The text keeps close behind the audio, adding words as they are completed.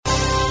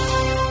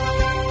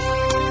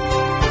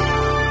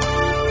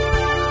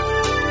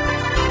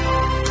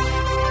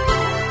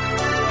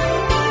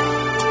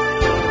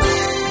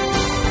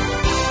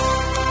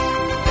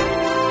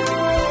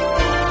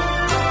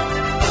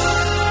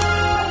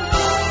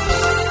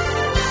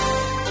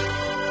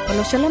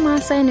Tolosho le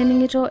Maasai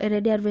nening'ito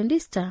eredi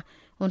Adventista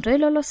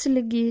ontoilo lo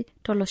siligi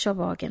tolosho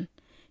pookin.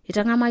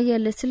 Itang'amayie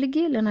ele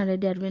siligi lena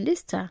redi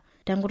Adventista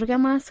tenkutuk e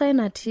Maasai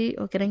natii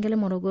orkerenket le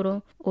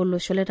Morogoro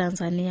olosho le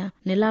Tanzania.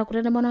 Nila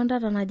kutende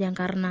monondata naji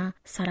enkarna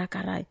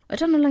Sarakarai.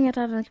 Otano lang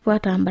tata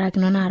kipuata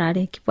mbarakino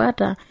narare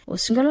kipuata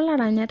osingolo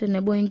laranya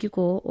tenebo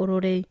enkiko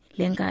ororei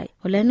lengai.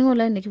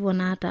 Oleni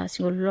nikipona ata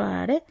singolo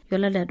are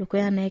yola le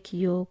dukoya na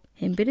ekiyo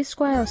Empiri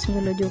Square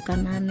osingolo jo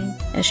Kanani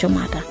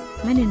eshomata.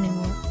 Mani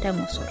ningo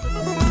temosoro.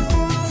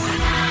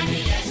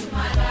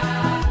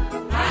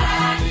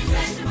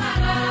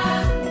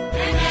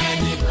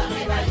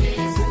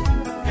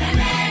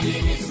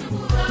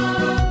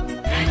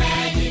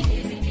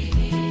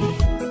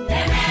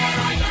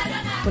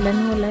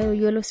 Olani olayo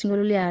yolo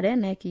singolo liare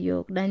na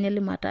ekiyo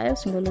Daniel Matayo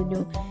singolo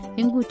jo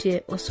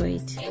ingutie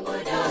osoiti.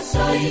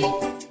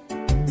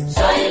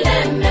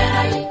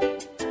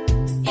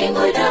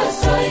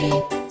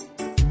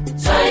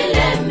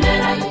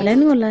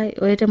 Olani olay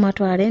oete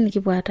matware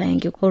nikipuata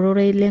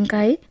enkikorore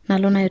lenkai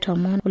nalona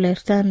etomon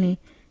olertani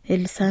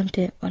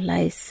Elisante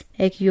Olais.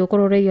 Ekiyo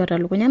korore yota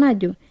lukunya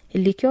najo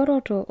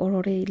elikioroto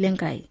orore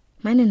lenkai.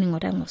 Mani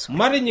ningota ngoso.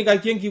 Mari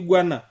nyikaki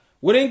enkiguana.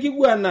 Ore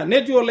enkiguana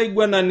netii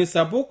olaiguana ni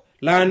sapuk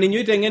la ninyo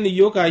itengeni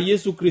yoka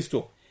Yesu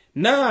Kristo.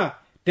 Na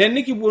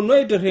tenikibuno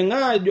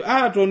iterrenga ajo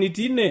atoni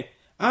tine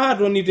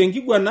atoni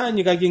tenkiguana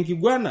nyikaki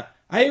enkiguana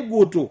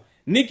aigutu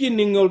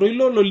nikiningolto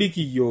ilolo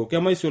likiyo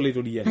kemaisolo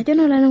itoriani.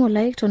 Ajono lani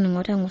ngolai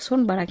toningota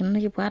ngoson barakino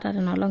nikipuata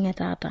tenolonge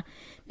tata.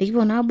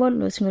 Nikipona abol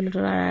lo singolo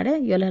torare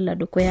yola la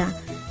dukoya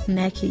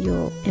na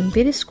ekiyo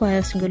Empiri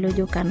Square singolo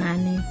jo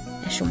Kanani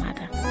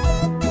eshomata.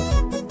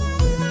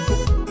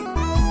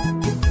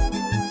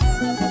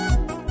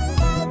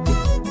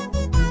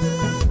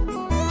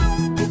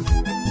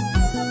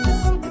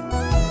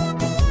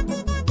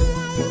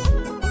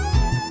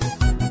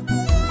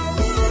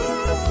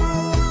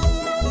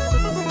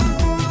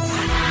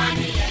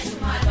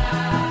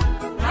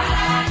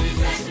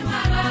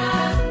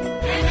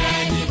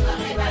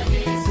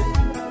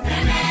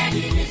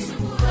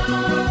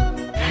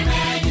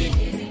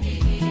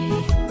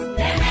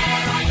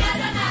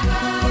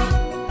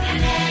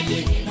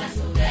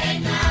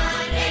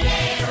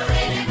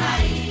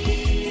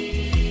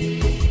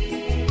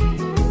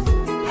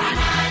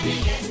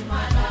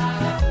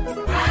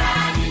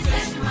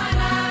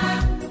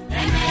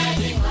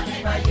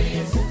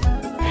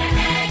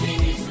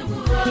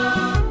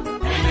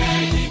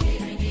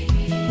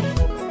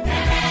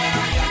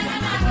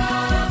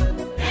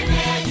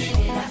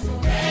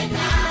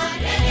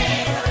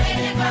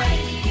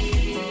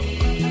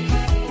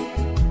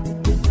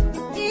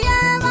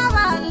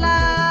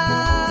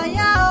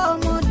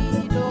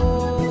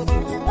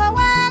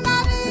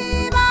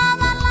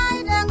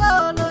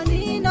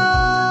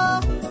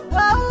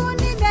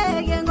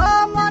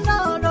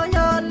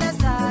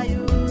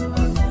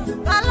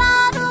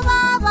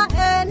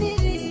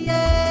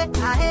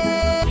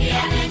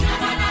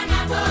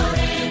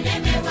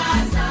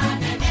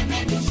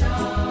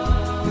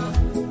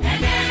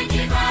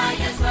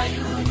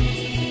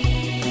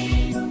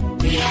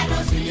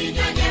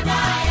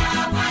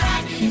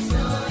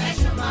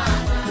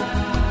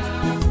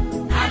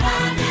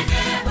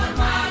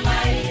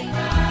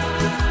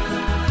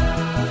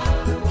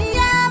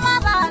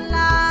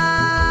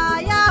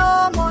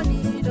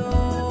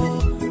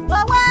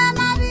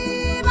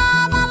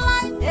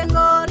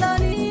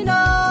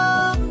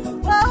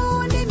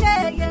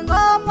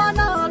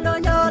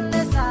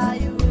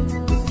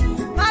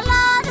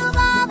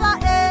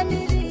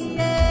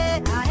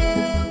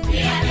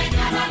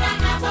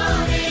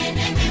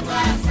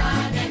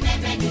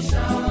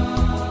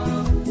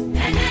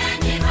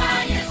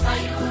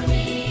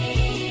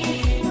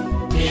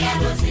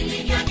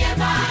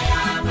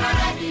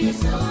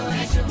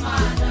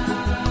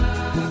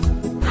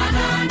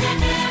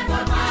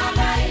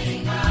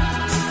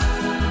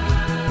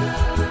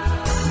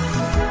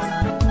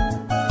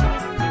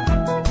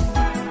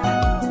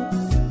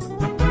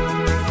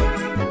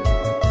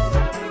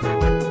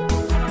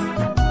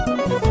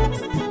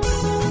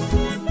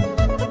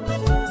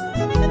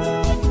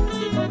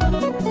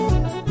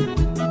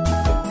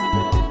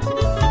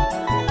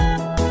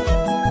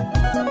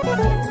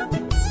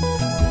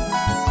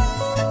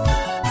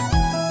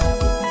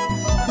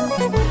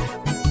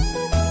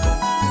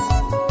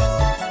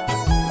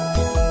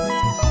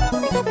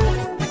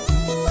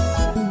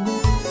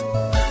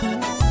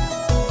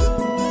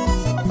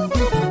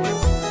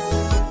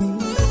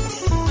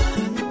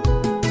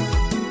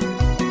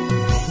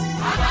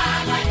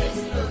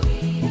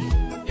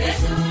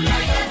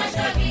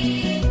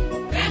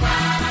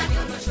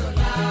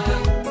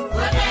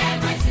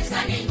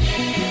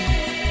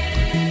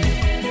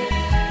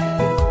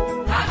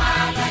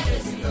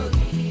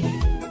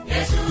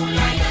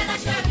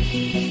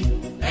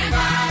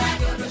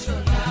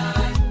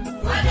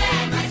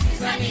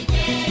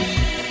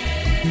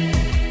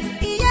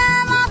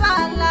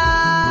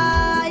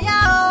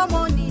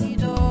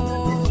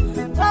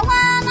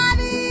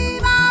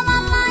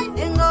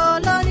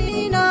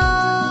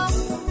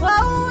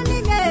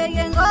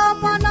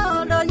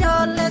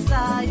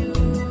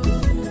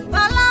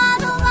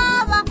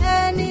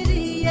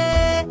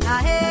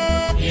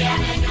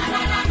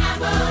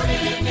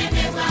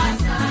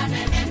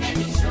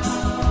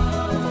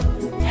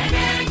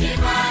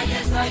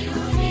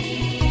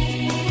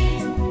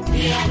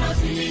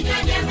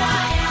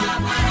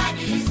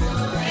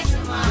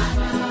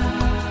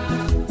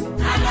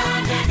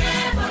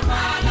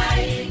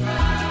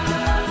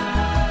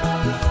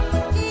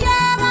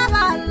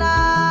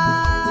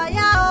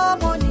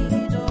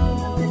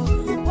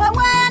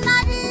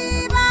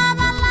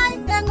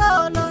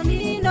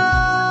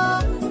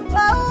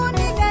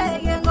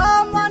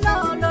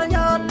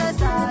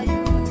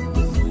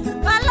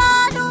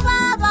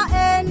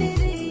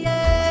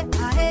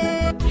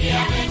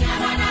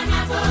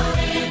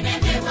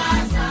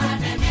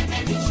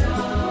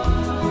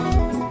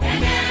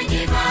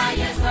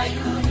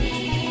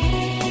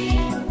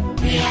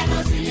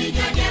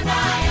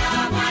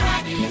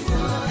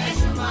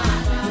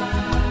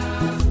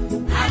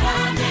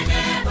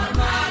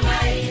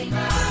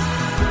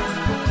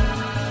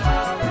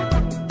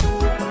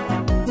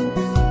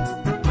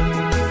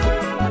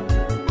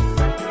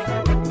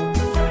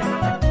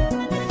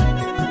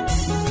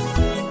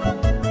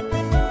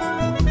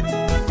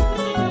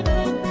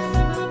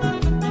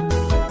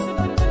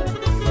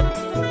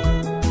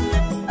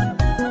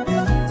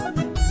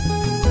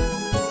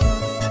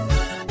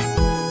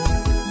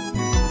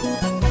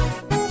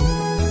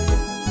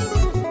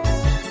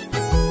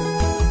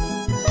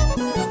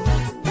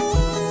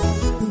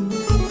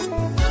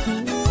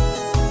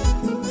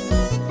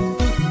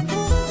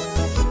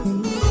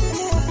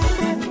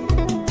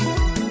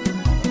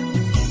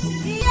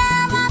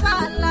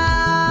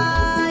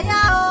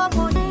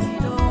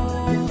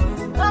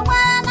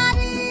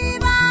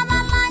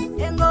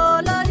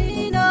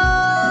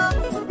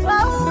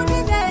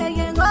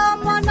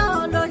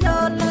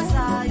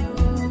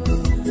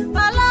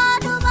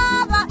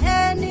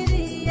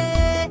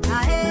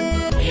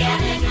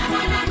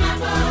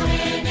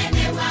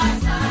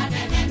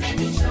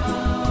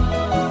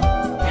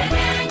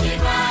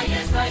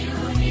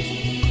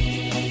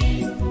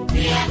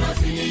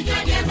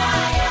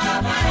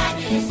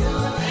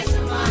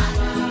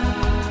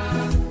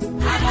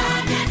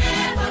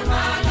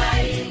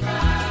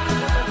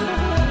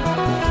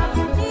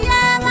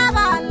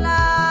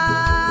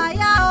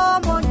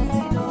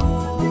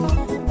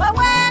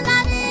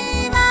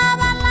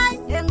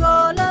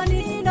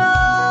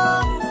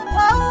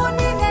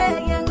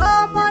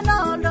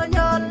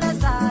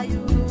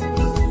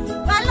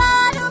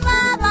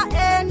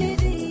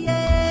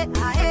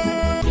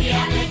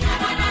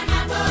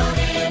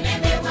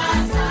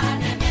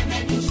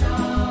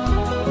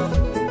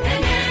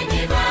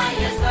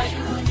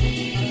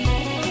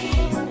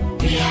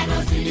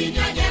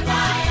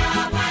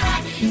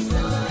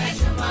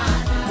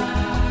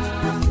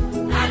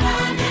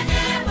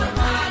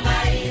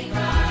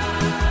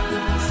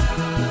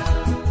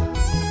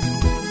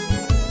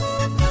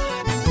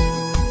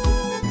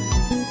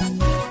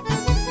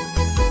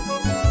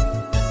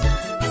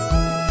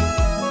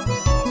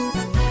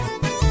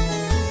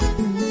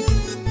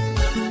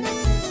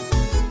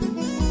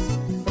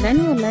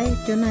 Daniel lai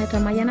jona ita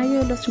mayana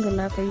yo lo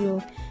singola ka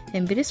yo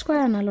embiris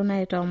kwa na lo na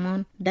ita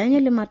omon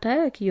Daniel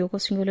Matayo ki yo ko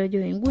singolo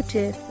jo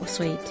ingute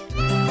osoiti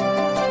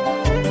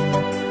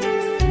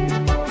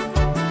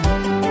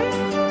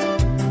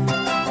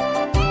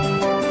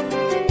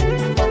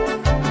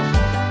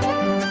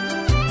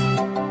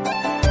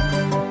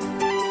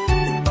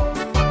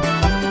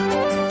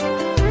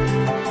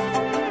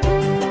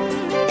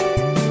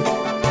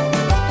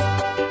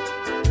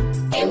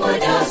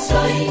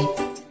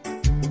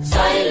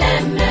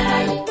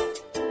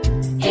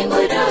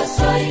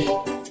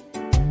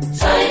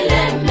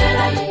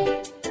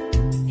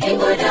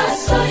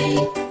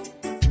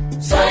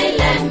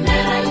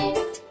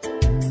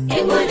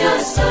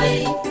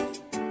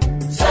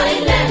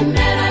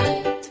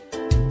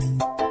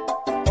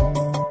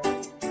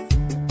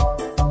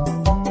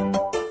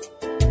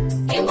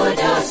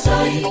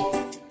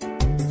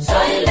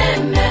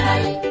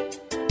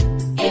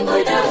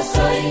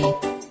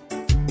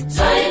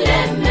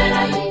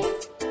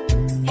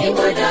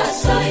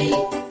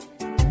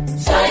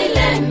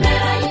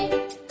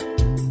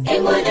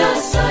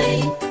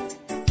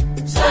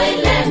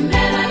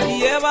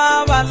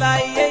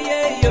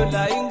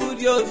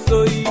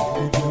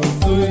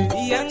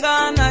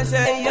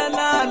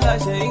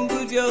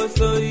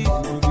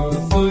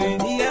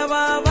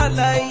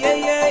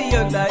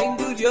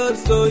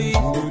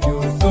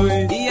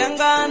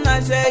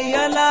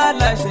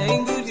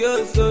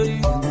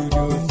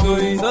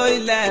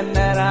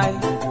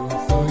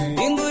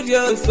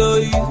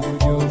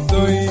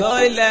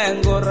soy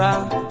lengora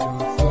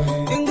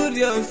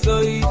ingurio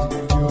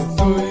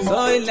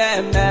soy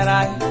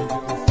lemerai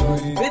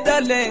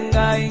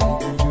vidalengai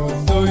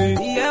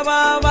ye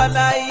baba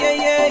la ye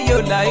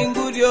yo la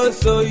ingurio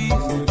soy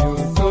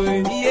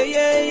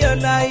ye yo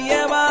la ye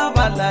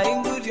baba la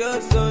ingurio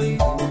soy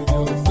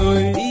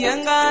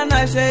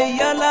yangana she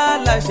yala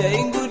la she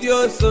ingurio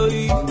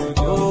soy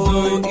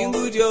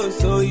ingurio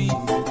soy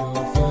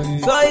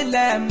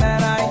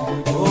lemerai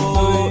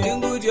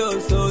ingurio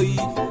soy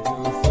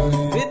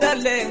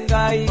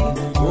vidalengai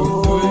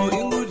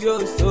ingurio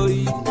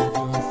soy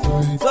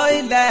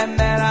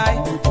lemerai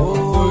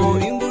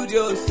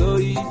ingurio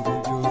soy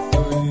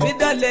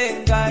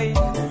vidalengai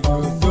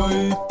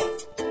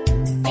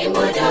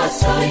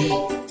soy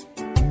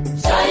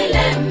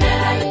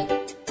lemerai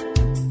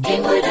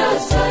ingudo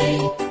soy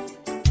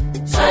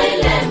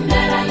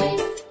lemerai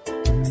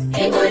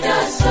ingudo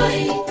soy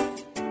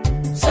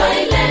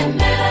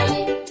lemerai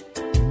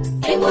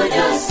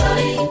ingudo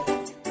soy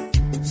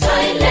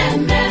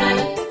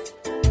lemerai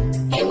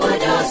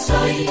ingudo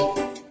soy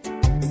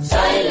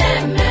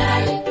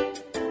lemerai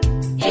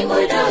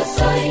ingudo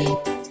soy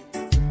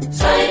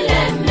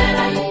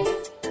lemerai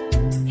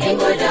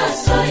ingudo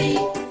soy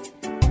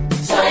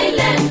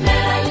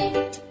lemerai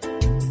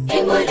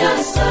ingudo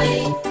soy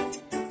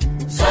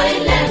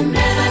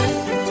lemerai.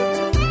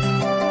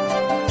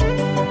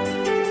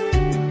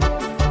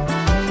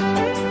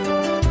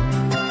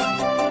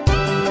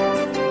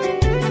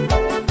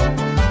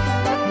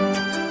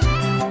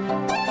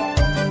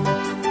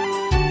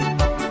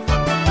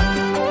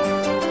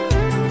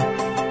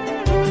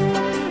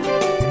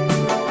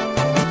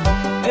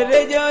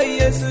 Erejo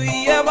Yesu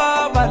ya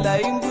baba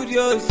la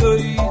ingudio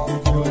soy.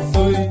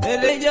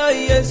 Erejo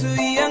Yesu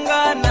ya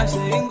ngana se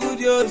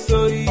ingudio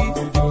soy.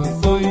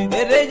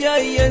 Erejo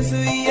Yesu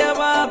ya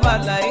baba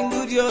la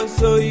ingudio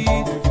soy.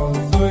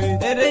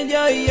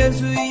 Erejo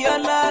Yesu ya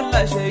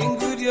la se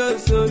ingudio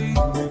soy.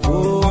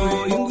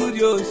 Oh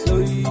ingudio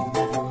soy.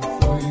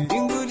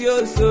 Ingudio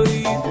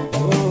soy.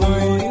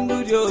 Oh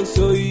ingudio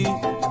soy.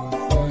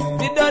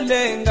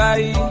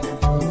 Bidolengai.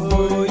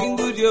 Oh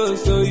ingudio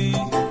soy.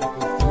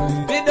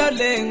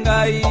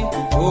 Bidolengai,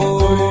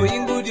 oh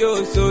ingudio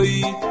soy.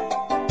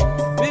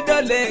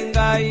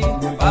 Bidolengai,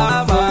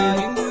 baba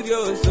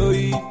ingudio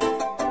soy.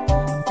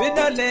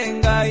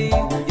 Bidolengai,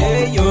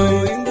 yeyo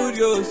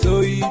ingudio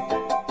soy.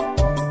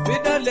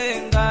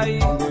 Bidolengai,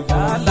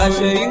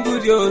 alashe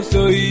ingudio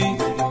soy.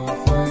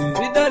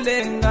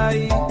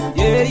 Bidolengai,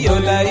 yeyo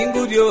la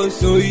ingudio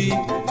soy.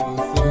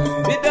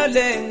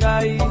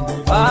 Bidolengai,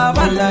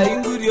 baba la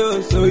ingudio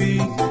soy.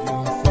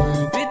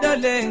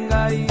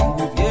 Bidolengai,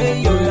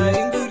 yeyo la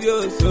ingudio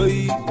soy.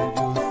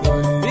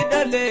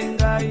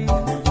 Bidolengai,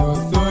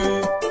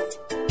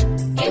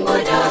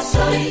 Ingudo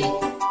soy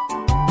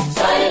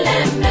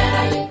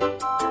lemerai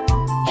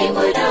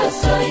ingudo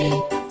soy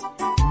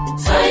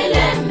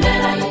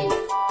lemerai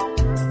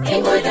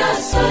ingudo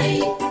soy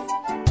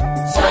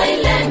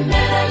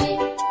lemerai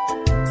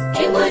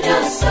ingudo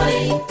soy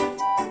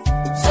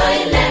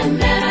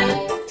lemerai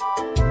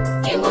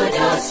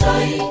ingudo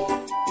soy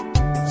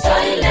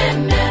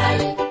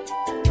lemerai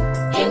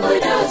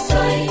ingudo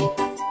soy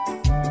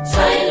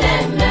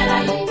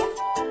lemerai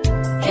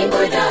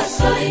ingudo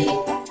soy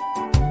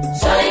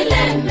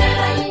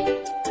lemerai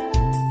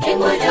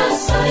ingudo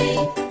soy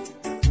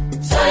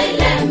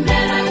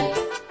lemerai.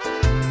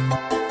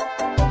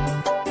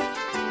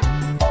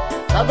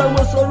 Baba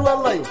mosoro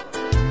wallahi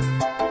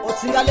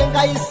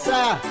osingalenga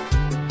isa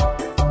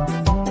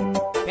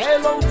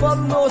Pelo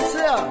mfalme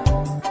sea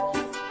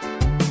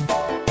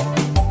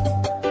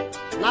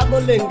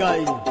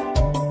Nabolengai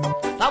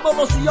Tabo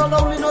mosiyona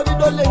ulino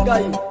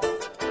bidolengai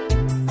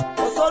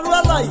Osoro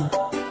wallahi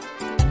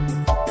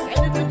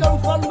Eni binga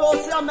mfalme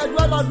sea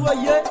medwala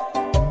duaye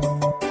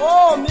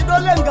Oh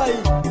midolengai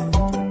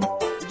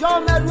Jo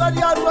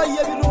medwali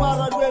aduaye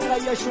binumara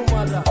duengai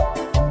yeshumara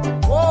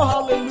Oh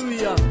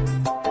hallelujah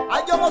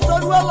Ajo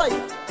mosoro wallahi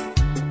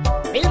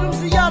Ilum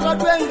siyara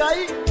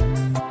duengai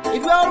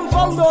Idwa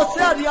mfalme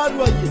sea di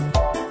aduaye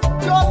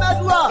Jo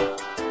medwa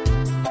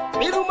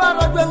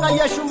Ilumara duengai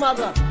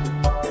yeshumara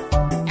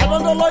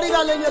Ebondo lori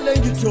galenye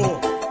lengito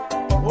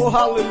Oh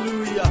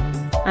hallelujah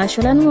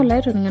Asholani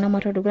ngolai to ngana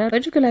matodugara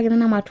particular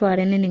gina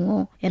matware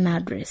neningo en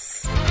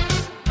address.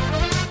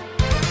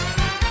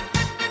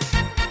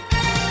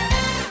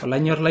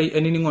 olanyorlai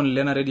eniningon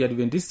lena radio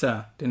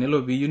adventista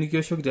tenelo biyuni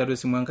kyosho kitiatu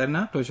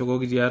simwankarina toshoko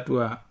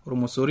kitiatu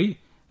ormosori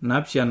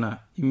napshana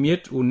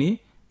imiet uni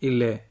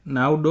ile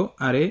naudo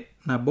are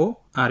nabo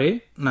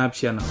are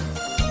napshana.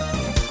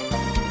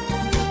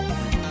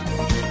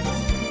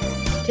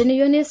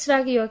 Teniyoni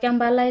isragiyo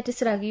kambala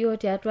isragiyo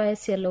tiatwa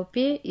SLOP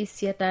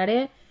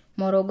isietare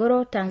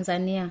Morogoro,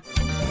 Tanzania.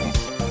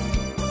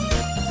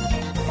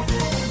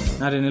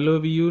 Na tenelo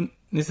biyu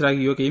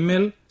nisragiyo ke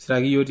email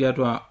sragiyo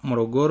tiatwa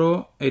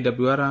Morogoro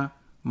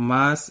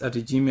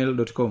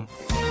awr@gmail.com.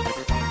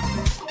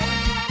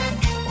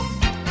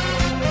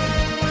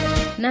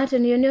 Na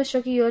teniyoni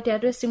oshokiyo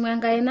tiatwa simu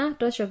yangaina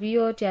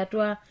toshokiyo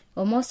tiatwa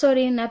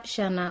omosori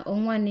napishana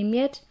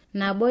ongwanimiet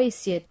nabo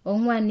isiet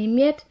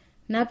ongwanimiet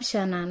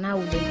napishana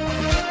naudo.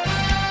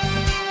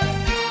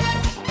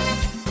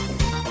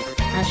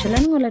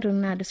 Asholani ngola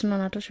tuna disuna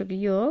na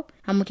toshokiyo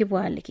amukipo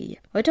alikiya.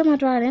 Oita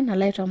matware na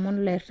laito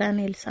amonu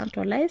lertani el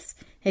santo lais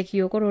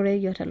ekiyo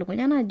korore yota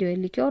lukunyana jo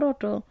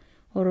elikioroto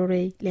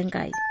orore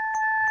lengai.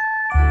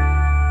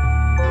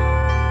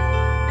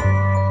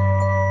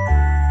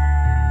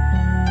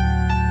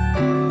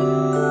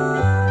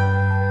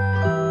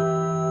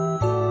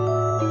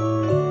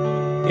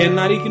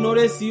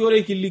 Enarikinore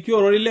siyore kilikio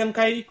orore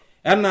lengai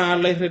ena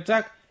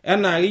lairretak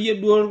enaa akeyie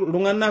duo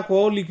iltung'anak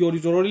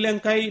oolikioritorori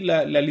lenkai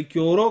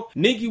lalikiorok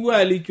nikipuo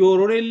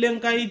alikiorore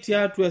lenkai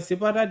tiatua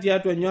esipata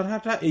tiatua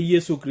enyorrata e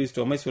Yesu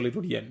Kristo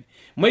maisoloitoriani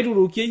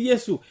maiturukie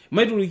Yesu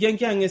maiturukie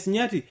enkiang'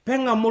 esinyati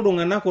peng'amu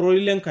iltung'anak orori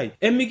lenkai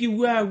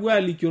emikipuo apuo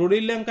alikiorore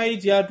lenkai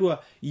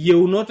tiatua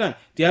yeunotang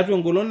tiatua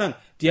engolonang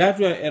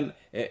tiatua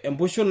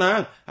empusho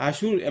naang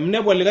ashu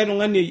emnepo likai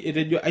tung'ani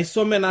etejo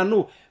aisome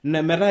nanu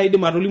metaa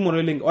idim atolimu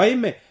oleng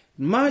oime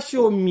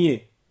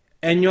mashomie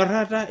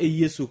enyorrata e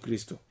Yesu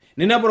Kristo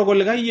ninepu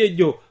kulikai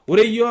ejo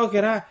ore iyiok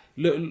kira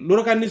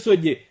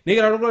lorkanisoje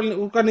nikira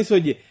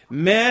lorkanisoje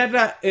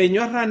meeta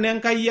enyorra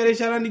nenkai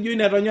erishata nijo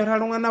ina etonyorra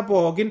iltung'anak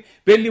pookin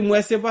pelimu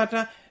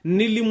esipata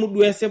nilimu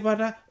duo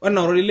esipata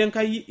onaorori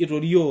lenkai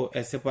itorio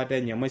esipata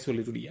enye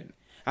maisoloitoriani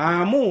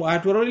amu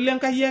aturori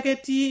lenkai ake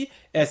etii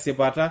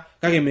esipata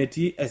kake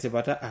metii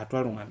esipata atua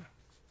iltung'anak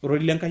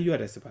orori lenkai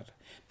oota esipata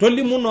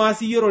tolimu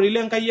noasi orori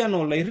lenkai anaa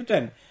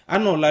olairritani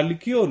anaa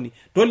olalikioni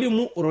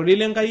tolimu orori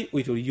lenkai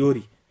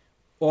oitoriori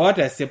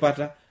oota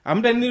esipata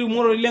amu tenilimu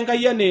orori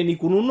lenkai anaa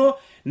enikununo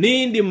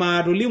niindim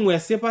atolimu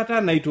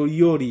esipata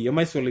naitoriori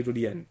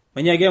emaisoloitoriani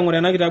manyaki eng'ura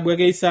ena kitabu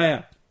ake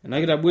Isaya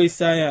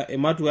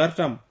ematu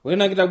 40 ore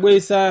ena kitabu e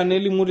Isaya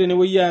nelimu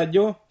tenewueji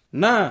ajo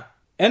na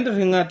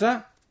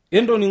entirring'ata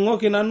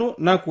entoning'oki nanu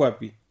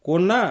nakwapi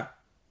kuna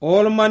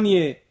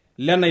olmanie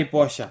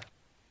lenaiposha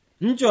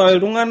nchoo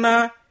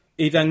iltung'anak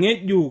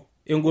eitang'ejuk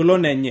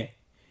engolon enye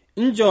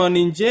nchoo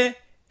ninche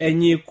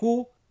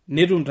enyiku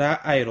netum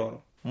taa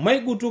airoro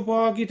maigutu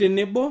pooki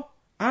tenebo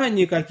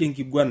aanyikaki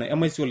enkiguana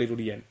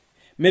emaisoloitoriani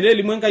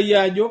metelimu Enkai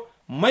ajo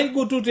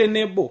maigutu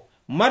tenebo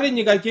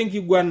matinyikaki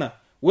enkiguana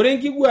ore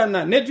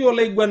enkiguana netii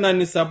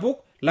olaiguanani sapuk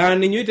laa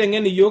ninye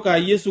oiteng'en iyiok aa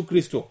Yesu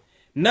Kristo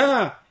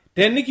naa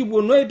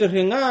tenikipuonu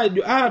aitirring'a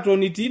ajo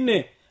aatoni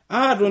tine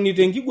aatoni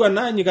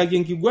tenkiguana aanyikaki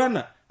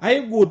enkiguana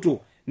aigutu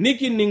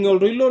nikining'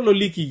 oltoilo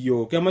loliki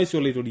iyiok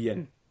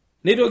emaisoloitoriani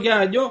neitoki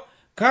ajo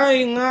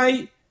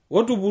kaing'ai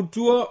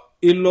otuputuo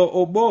ilo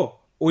obo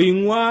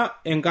oing'ua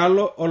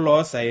enkalo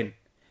oloosaen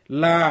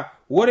laa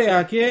ore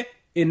ake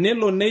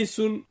enelo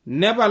neisul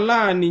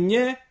nepalaa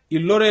ninye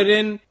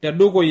iloreren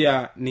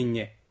tedukuya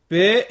ninye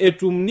pee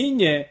etum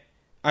ninye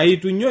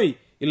aitunyoi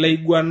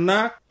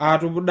ilaiguanak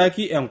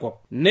atupudaki enkop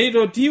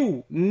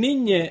neitotiu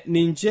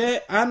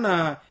ninche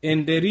anaa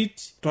enterit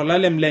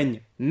tolalem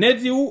lenye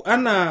netiu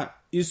anaa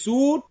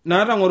isuut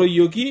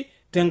naatang'oroyioki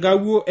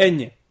tenkawuo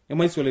enye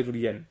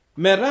emaisoloitoriani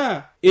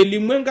metaa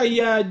elimu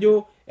Enkai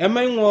ajo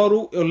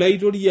emaing'oru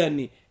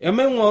olaitoriani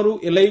emaing'oru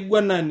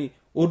ilaiguanani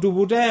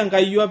otuputa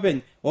Enkai openy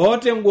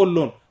oota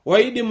engolon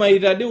oidim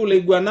aitadiu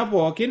ilaiguanak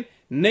pookin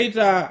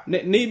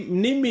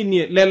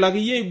niminie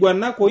lelakiyie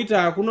iguanak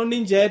oitaakuno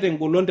ninche eeta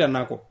engolon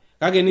tenakop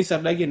kake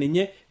nisadaki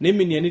ninye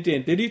niminie nita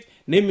enterit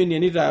niminie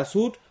nita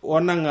asuut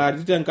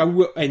onang'ari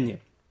tenkawuo enye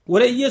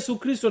ore Yesu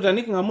Kristo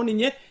teniking'amu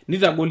ninye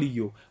nitagol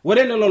iyiok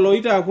ore lelo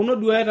loitaakuno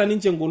duo eeta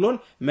ninche engolon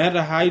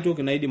meeta hai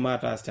toki naidim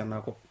ataas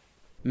tenakop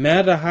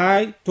meeta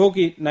hai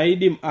toki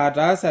naidim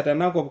ataasa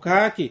tenakop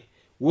kake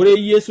ore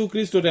Yesu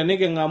Kristo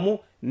teniking'amu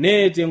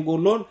neeta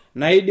engolon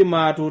naidim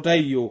atuutai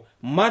iyiok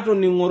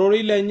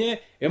matoning'orori lenye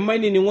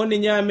emainining'o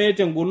ninye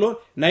ameeta engolon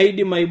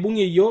naidim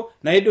aibung'ie iyiok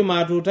naidim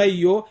atuutai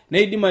iyiok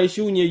neidim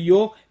aishiunye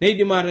iyiok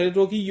neidim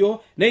ataretoki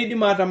iyiok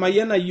neidim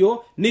atamayiana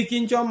iyiok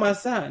nikincho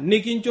masaa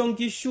nikincho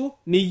nkishu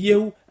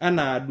niyieu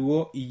anaa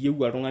duo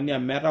iyieu oltung'ani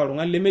amu meeta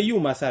oltung'ani lemeyieu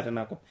masaa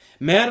tenakop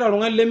meeta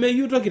oltung'ani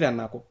lemeyieu toki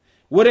tenakop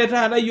ore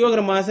taata iyiok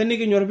irmaasai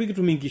nikinyor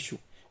pikitum inkishu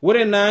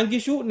ore naa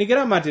nkishu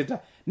nikiramatita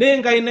nee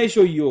Enkai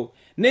naisho iyiok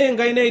nee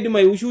Enkai naidim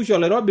aiushuusho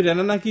oloirobi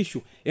tenena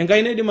kishu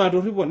Enkai naidim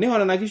atorripo neho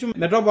nena kishu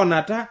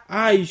metoponata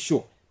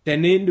aisho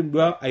teniindim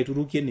duo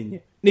aiturukie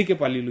ninye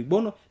nikipal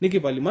iloibono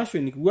nikipal imasho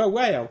nikipuo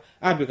ayau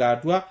apik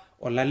atua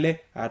olale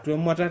atua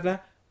emwatata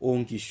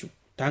oonkishu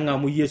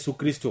tang'amu Yesu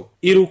Kristo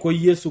iruko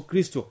Yesu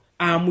Kristo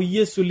amu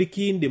Yesu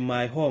likiindim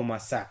aihoo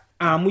masaa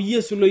amu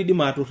Yesu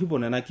loidim atorripo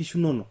nena kishu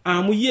nono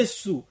amu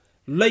Yesu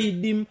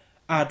loidim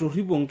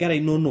atorripo nkera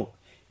inono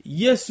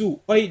Yesu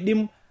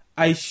oidim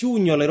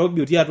aishuunye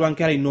oloirobi otii atua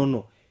nkera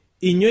inono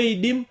inyo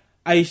idim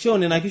aishoo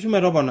nena kishu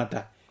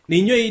metoponata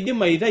ninyo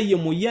idim aitayu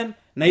emoyian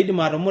naidim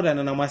atumuta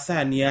nena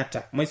masaa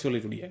niata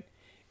maisoloitoriani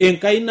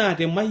Enkai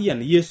naata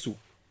emayian Yesu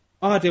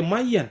oota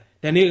emayian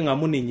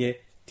teniking'amu ninye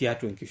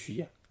tiatua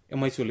enkishui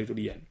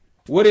emaisoloitoriani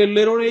ore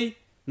lerorei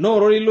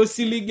noororei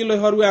losiligi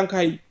loihorua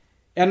Enkai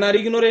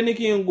enarikinore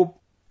niking'up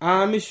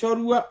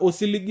amishorua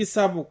osiligi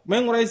sapuk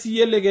maing'urai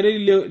siyie lekereri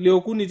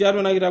leokuni tiatua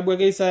ena kitabu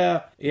ake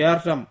Isaya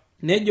 40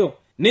 nejo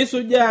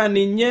nisujaa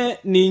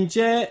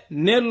ninche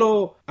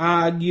nelo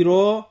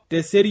agiroo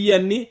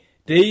teseriani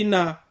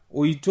teina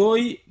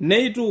oitoi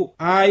neitu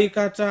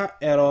aikata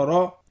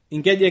eroro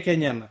inkejek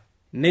enyana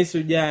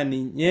nisujaa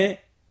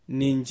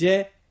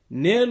ninche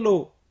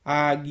nelo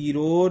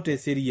agiroo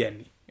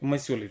teseriani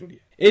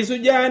emaisoloitoriani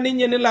eisujaa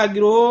ninye nelo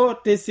agiroo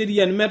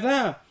teseriani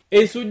metaa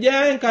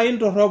eisujaa Enkai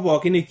torrok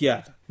pookin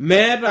nikiata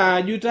meeta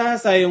aju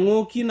taasa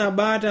eng'oki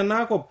nabaa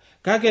tenakop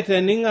kake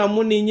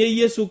tening'amu ninye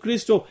Yesu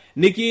Kristo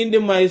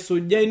nikiindim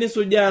aisujai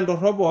nisujaa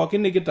ntorrok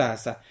pookin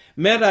nikitaasa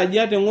meeta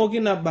aja teng'oki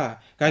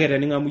naba kake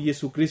tening'amu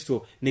Yesu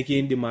Kristo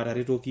nikiindim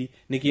ataretoki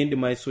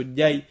nikiindim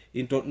aisujai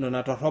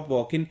nena torrok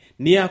pookin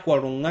niaku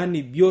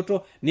oltung'ani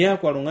bioto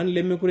niaku oltung'ani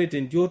lemekure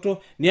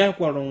tentioto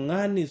niaku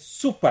oltung'ani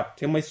supat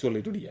te maisha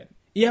oloitoriani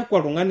iaku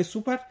oltung'ani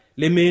supat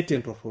lemeeta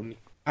entorroni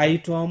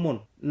aitoomon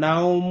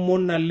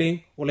naomon naleng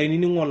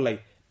olainining'o lai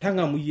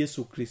tang'amu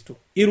Yesu Kristo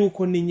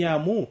iruko ninye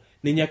amu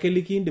ninye ake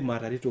likiindim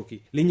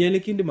ataretoki ninye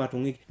likiindim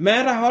atung'iki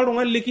meeta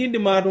oltung'ani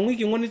likiindim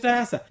atung'iki ng'oni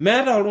taasa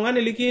meeta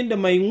oltung'ani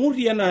likiindim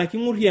aing'urrie naa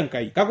king'urrie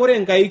Enkai kake ore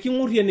Enkai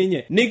king'urrie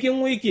ninye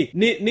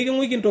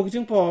niking'uiki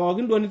ntokitin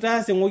pookin duo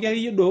nitaasa ng'oki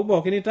akeyie duo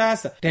pookin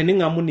nitaasa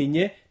tening'amu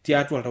ninye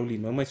tiatua oltau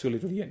lino emaisha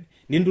oloitoriani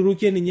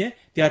nindurukie ninye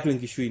tiatua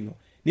enkishui ino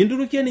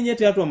nindurukie ninye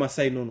tiatua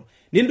masaa inonok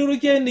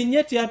nindurukie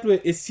ninye tiatua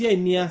esiai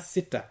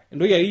niasita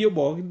entoki akeyie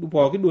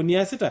pookin duo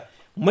niasita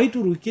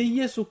maiturukie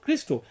Yesu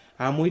Kristo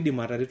amu idim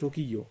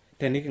ataretoki iyio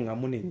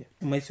teniking'amu ninye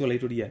maisha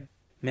oloitoriani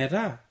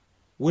metaa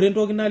ore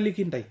entoki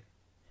naliki ntai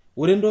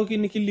ore entoki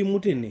nikilimu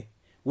tene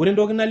ore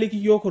entoki naliki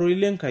iyiook ororei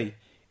lenkai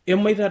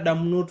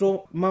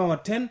emaitadamunoto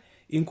maoten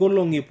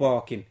inkolong'i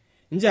pookin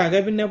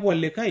njaake pinepu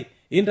olikai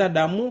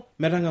intadamu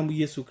metang'amu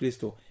Yesu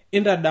Kristo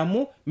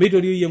intadamu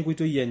meitorioi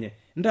enkoitoi enye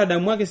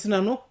intadamu ake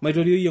sinanu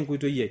maitorioi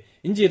enkoitoi ai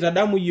inji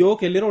itadamu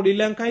iyiook ele rorei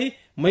lenkai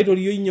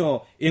maitorioi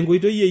nyoo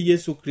enkoitoi e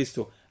Yesu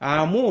Kristo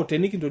amu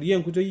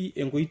tenikintoria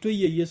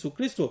enkoitoi e Yesu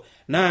Kristo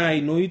naa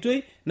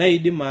inoitoi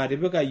naidim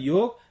atipika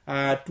iyiook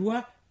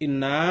atua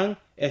inaang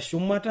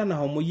eshumata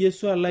nahomo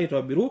Yesu alo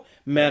aitobiru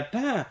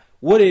metaa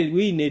ore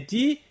ewei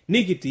netii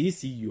nikitii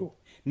sii iyiook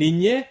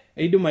ninye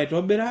eidim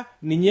aitobira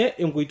ninye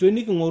enkoitoi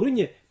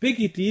niking'orunye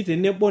pikitii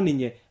tenebo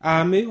ninye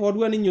amu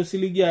odua ninye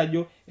osiligi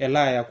ajo elo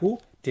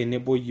ayaku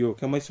tenebo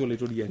iyiook emaisha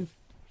oloitoriani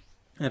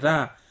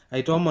etaa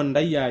aitoomon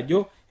ntai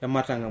ajo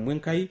ematang'amu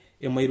Enkai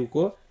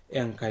emairuko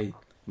Enkai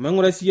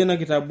maing'ura siyie ena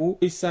kitabu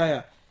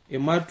Isaya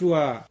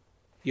ematua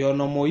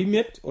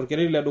 55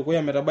 orkereri le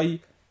dukuya metabai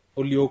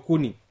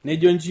oliokuni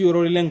nejo nji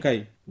ororei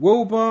lenkai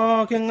wou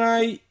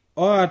pooking'ai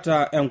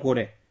oota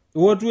enkure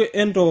iwotu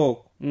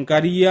entook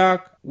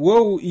nkariak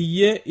wou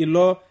iyie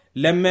ilo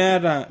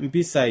lemeeta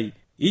mpisai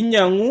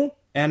inyang'u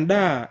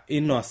endaa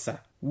inosa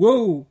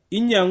wou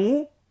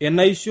inyang'u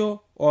enaisho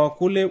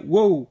okule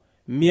wou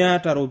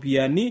miata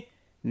ropiani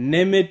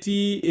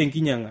nemetii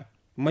enkinyang'a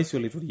maisha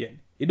oloitoriani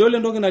idol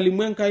entoki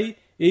nalimu Enkai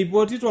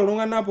eipotito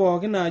iltung'anak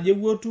pookin ajo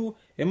ewuotu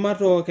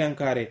ematook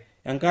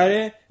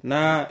enkare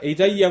naa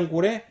eitayia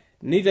enkure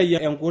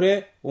neitayia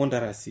enkure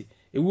ontarasi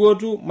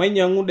ewuotu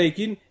mainyang'u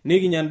daikin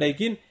nikinya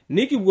ndaikin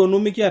nikipuonu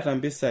mikiata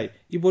mpisai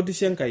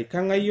ipotishe Enkai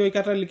kang'aio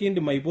aikata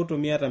likiindim aipoto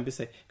miata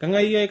mpisai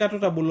kang'aio aikata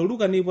tabolo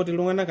olduka niipot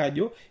iltung'anak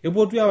ajo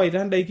epotu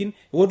awaita ndaikin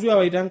epotu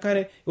awaita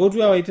enkare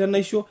epotu awaita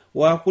naisho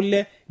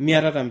wakule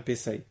miata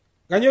mpisai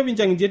kanyo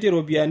pinchang'itie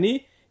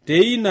ropiani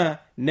teina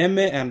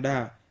neme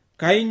endaa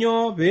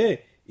kainyo pee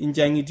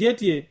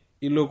inchang'itietie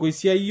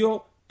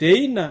ilokoisiayio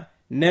teina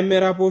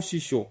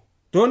nemeraposhisho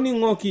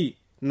toning'oki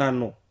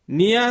nanu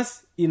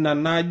nias ina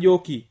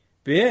najoki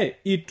pee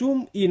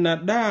itum ina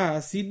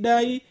daa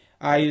sidai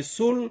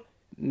aisul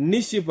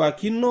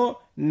nishipakino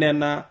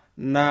nena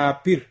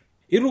naapir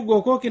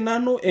irugokoki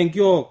nanu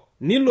enkiok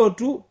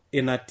nilotu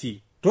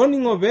inatii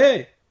toning'o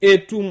pee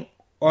etum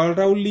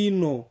oltau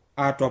lino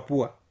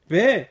atopua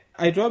pee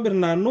aitobir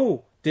nanu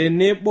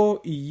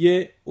tenebo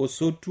iyie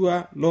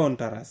osotua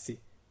loontarasi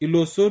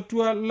ilo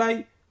sotua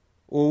lai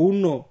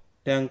ouno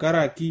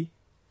tenkaraki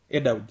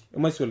Daudi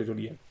emaisha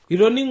oloitoriani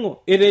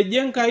itoning'o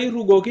etejo Enkai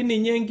rugoki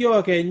ninye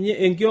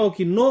enkiok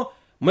ino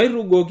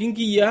mairugoki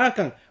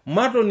nkiyiaakang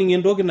matoning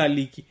entoki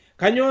naliki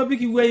kanyoo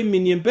pikipuo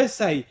aiminie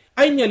mpesai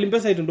ainyal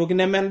mpesai tentoki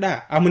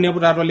nemendaa amu nepu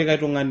taata likae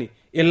tung'ani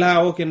ilo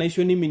aok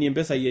enaisho niminie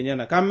mpesai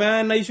enyenak kama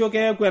enaisho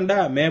keeku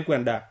endaa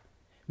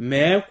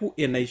meeku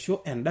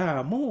enaisho endaa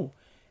amu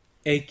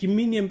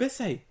ekiminie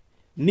mpesai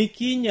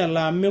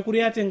nikinyala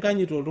mekure ate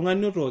enkanyito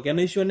oltung'ani otook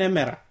enaisho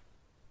nemera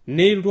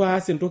neiltu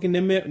aas entoki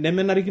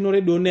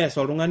nemenarikinore duo neas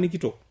oltung'ani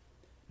kitok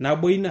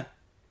nabo ina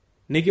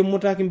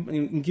nikimutaki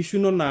nkishu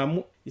inonok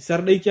amu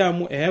isardaiki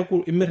amu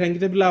eeku imir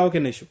enkite bila aok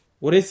enaisho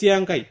ore sii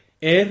Enkai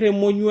eer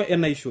emonyua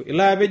enaisho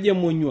ilo apej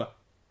emonyua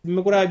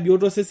mekure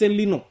abioto sesen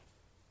lino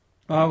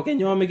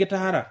kenyoo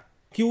mikitaara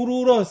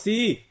kiururo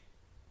sii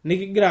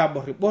nikigira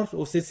aborribor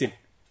osesen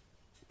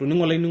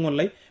toning'o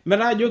lai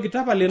metaa ajo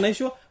kitapal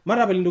enaisho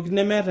matapal intokitin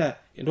nemeeta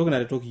entoki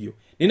naretoki iyio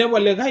ninepu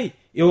olikai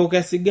eok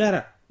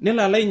esigara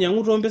nelo alo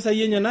ainyang'u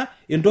toompesai enyenak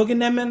entoki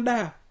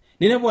nemendaa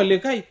ninepu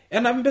olikai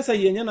enap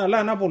mpesai enyenak alo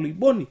anap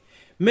oloiboni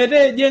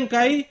meteejo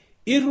Enkai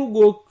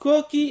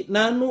irugokoki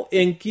nanu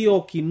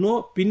enkiok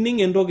ino pining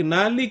entoki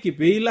naaliki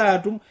peilo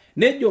atum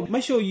nejo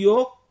maisho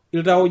yiok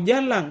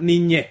iltauja lang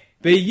ninye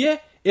peyie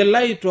elo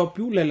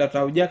aitopiu lelo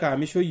taujak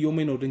amisho yiok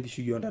mainoto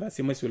enkishui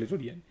ontarasi maisha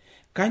oloitoriani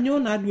kanyoo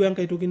naaduo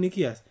Enkai toki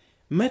nikias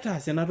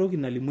metaas ena toki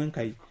nalimu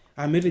Enkai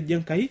amu etejo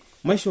Enkai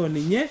maisho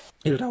ninye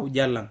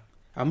iltauja lang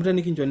amu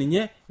tenikincho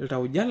ninye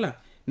iltauja lang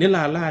nelo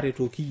alo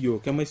aretoki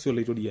yiok emaisha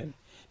oloitoriani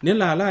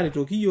nelo alo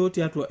aretoki yiok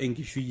tiatua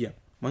enkishui ang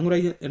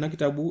mang'urai ena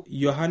kitabu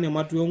Yohane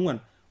matua 4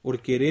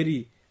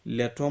 orkereri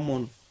le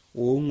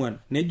 14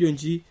 nejo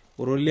nji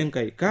ororei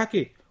lenkai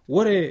kake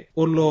ore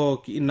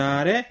olok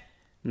inaare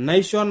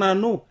naisho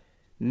nanu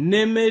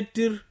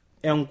nemetir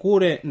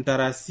enkure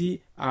ntarasi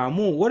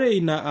amu ore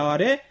ina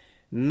are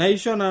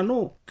naisho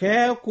nanu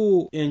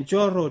keeku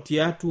enchorro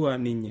tiatua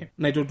ninye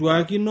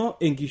naitotuakino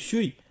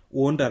enkishui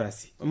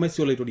oontarasi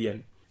omasio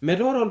itoriani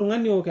metaa ore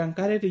oltung'ani ook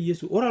enkare te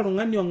Yesu ore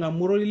oltung'ani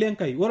ong'amu ororei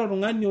lenkai ore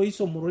oltung'ani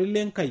oisom ororei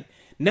lenkai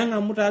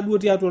neng'amu taaduo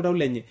tiatua oltau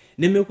lenye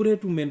nemekure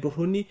etum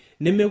entorroni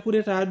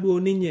nemekure taaduo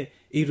ninye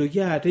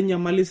eitoki aata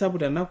enyamali sapuk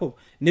tenakop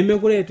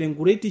nemekure eeta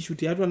enkuretishu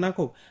tiatua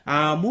enakop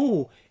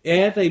amu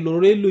eeta ilo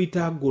rorei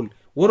loitagol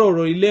ore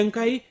ororei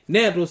lenkai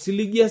neeta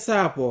osiligi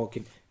esaa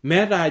pookin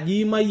meeta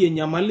aji imayie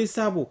enyamali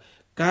sapuk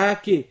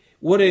kake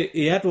ore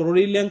eata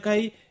ororei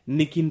lenkai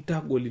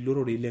nikintagol ilo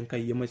rorei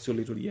lenkai emaisio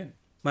itoriani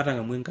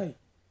matang'amu enkai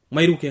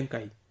mairuke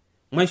enkai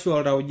maisho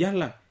oltauja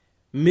lang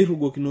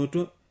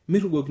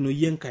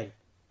mirrugokinoyie enkai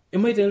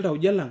emaite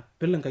iltauja lang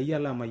pelo enkai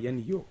ala amayian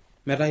iyiok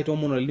metaa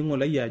itomono olning'o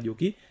lai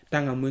ajoki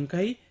tang'amu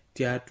enkai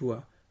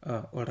tiatua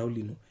oltau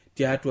lino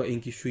tiatua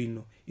enkishui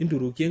ino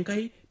inturukie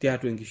enkai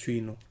tiatua enkishui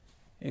ino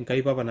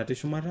enkai papa natii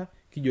shumata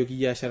kijoki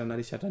iyie asha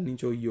tenarishata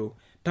nincho iyiok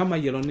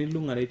tamayiolo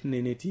nilung'are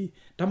tine netii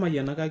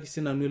tamayianakaki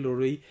sinanu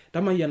elorei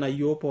tamayiana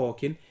iyiok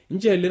pookin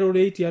nche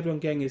elerorei tiatua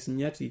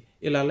enkiyang'esinyati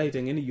ilala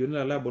aiteng'en iyiok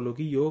nilala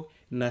aboloki iyiok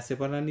ina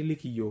sipata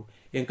niliki iyiok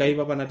enkai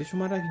papa natii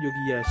shumata kijoki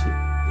iyie ashe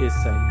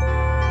esai.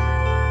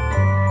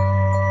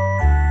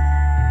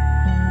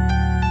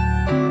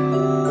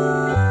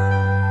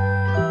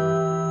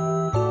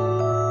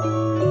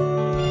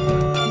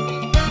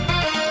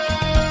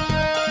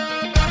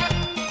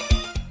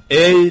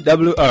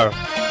 AWR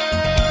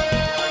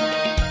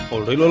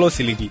Oltoilo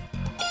losiligi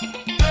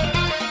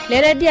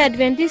le Radio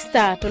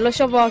Adventista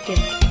tolosho pookin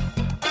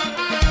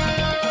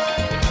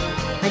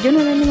ajono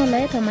nanu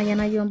laita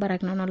mayana yo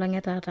barak nano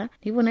langetaata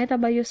nipo naita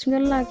bayo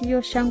singola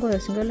kiyo shango yo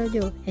singola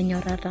jo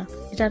enyorata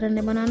itata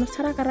ne banano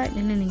sarakara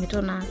nene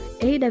ningitona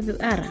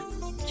AWR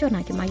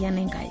chona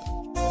kimayana ngai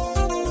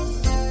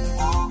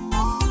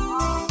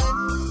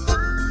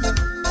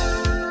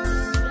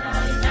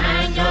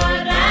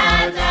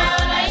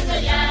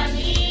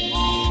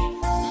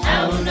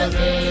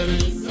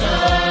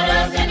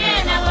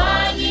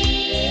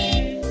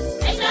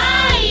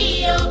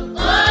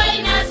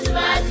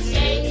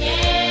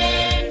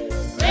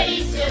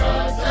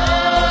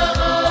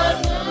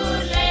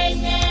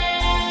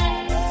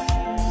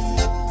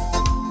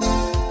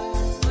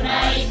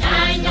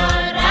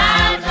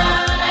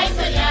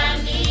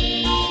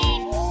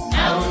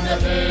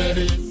Hey